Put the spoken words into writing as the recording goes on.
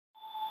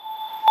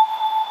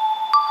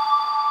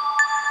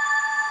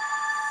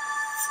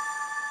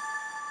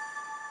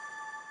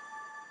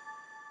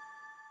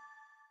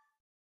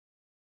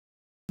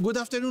Good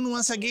afternoon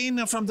once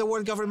again from the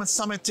World Government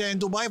Summit in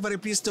Dubai. Very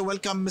pleased to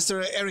welcome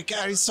Mr.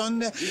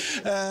 Allison,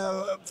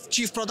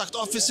 Chief Product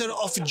Officer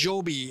of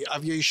Joby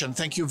Aviation.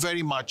 Thank you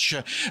very much.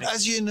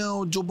 As you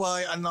know,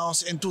 Dubai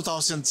announced in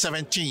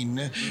 2017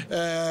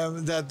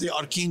 that they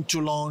are keen to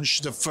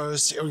launch the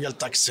first aerial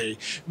taxi.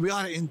 We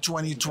are in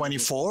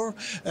 2024.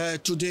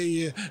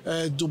 Today,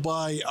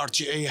 Dubai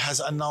RTA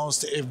has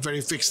announced a very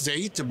fixed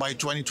date by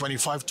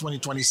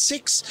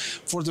 2025-2026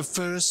 for the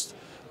first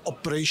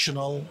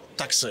operational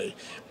taxi.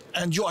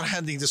 And you are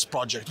handling this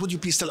project. Would you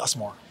please tell us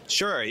more?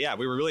 Sure. Yeah,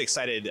 we were really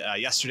excited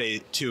yesterday,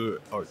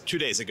 or 2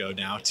 days ago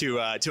now,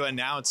 to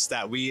announce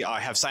that we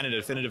have signed a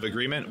definitive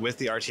agreement with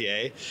the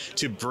RTA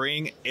to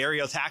bring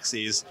aerial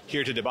taxis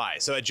here to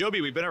Dubai. So at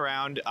Joby, we've been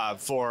around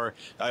for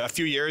a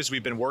few years.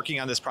 We've been working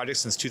on this project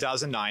since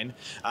 2009,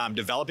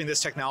 developing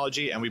this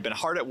technology, and we've been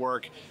hard at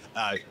work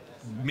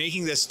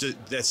making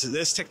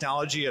this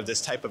technology of this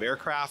type of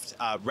aircraft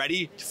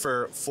ready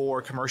for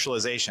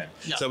commercialization.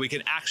 Yeah. So we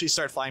can actually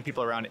start flying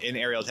people around in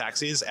aerial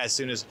taxis as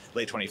soon as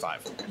late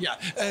 25.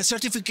 Yeah,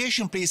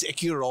 certification plays a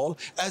key role.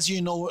 As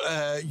you know,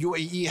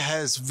 UAE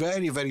has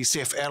very, very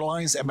safe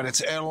airlines,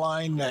 Emirates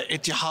Airline,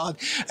 Etihad,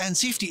 and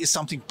safety is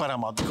something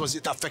paramount because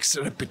it affects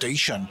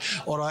reputation.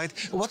 All right.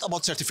 What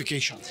about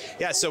certification?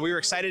 Yeah, so we were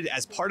excited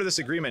as part of this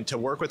agreement to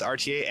work with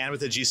RTA and with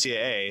the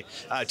GCAA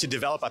to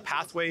develop a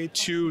pathway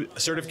to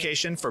certification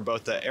for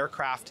both the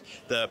aircraft,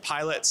 the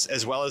pilots,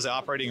 as well as the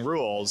operating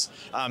rules.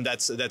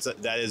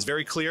 That is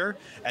very clear,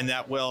 and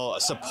that will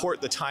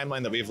support the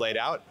timeline that we've laid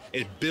out.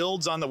 It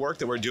builds on the work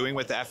that we're doing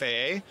with the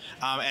FAA,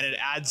 and it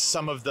adds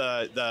some of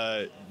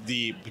the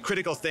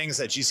critical things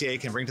that GCAA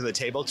can bring to the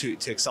table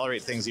to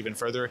accelerate things even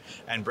further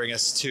and bring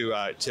us to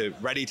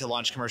ready to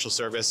launch commercial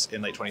service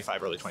in late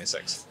 25, early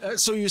 26.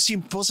 So you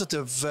seem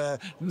positive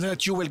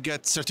that you will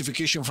get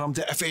certification from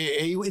the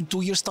FAA in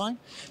 2 years' time?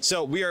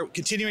 So we are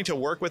continuing to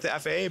work with the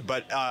FAA,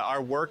 but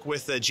our work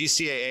with the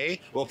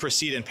GCAA will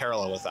proceed in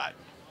parallel with that.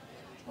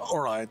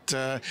 All right.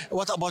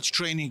 What about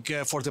training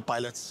for the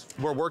pilots?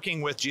 We're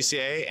working with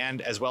GCAA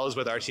and as well as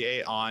with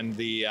RTA on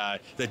the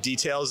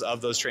details of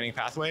those training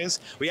pathways.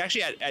 We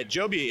actually, at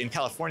Joby in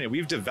California,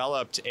 we've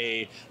developed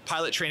a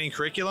pilot training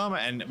curriculum,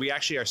 and we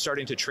actually are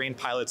starting to train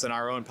pilots in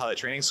our own pilot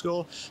training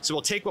school. So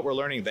we'll take what we're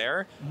learning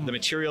there, the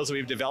materials that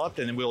we've developed,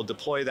 and then we'll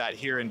deploy that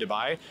here in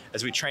Dubai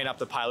as we train up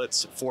the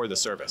pilots for the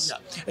service.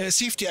 Yeah.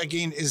 Safety,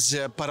 again, is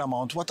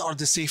paramount. What are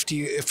the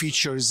safety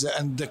features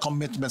and the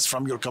commitments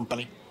from your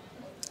company?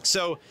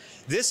 So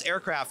this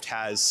aircraft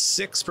has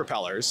 6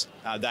 propellers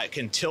that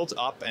can tilt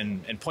up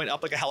and point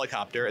up like a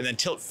helicopter and then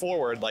tilt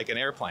forward like an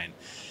airplane.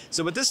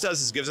 So what this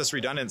does is gives us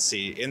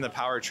redundancy in the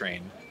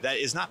powertrain that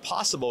is not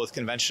possible with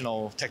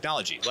conventional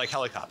technology like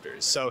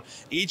helicopters. So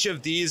each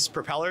of these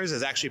propellers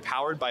is actually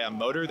powered by a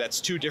motor that's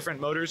 2 different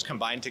motors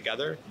combined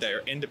together.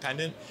 They're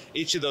independent.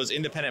 Each of those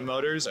independent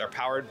motors are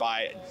powered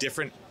by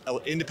different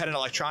independent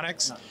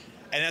electronics.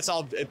 And that's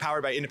all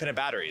powered by independent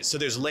batteries. So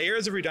there's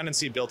layers of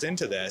redundancy built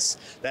into this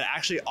that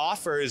actually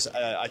offers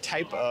a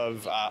type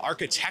of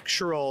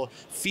architectural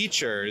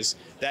features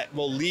that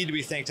will lead,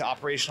 we think, to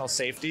operational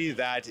safety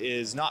that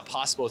is not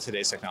possible with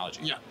today's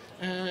technology. Yeah.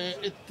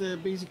 It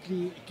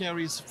basically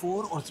carries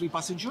 4 or 3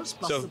 passengers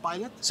plus the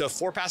pilot? So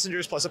 4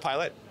 passengers plus a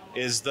pilot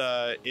is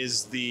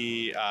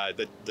the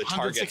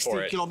target for 160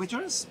 it.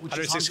 kilometers?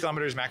 160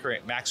 kilometers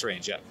max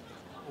range, yeah.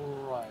 All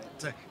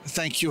right.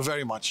 Thank you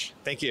very much.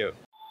 Thank you.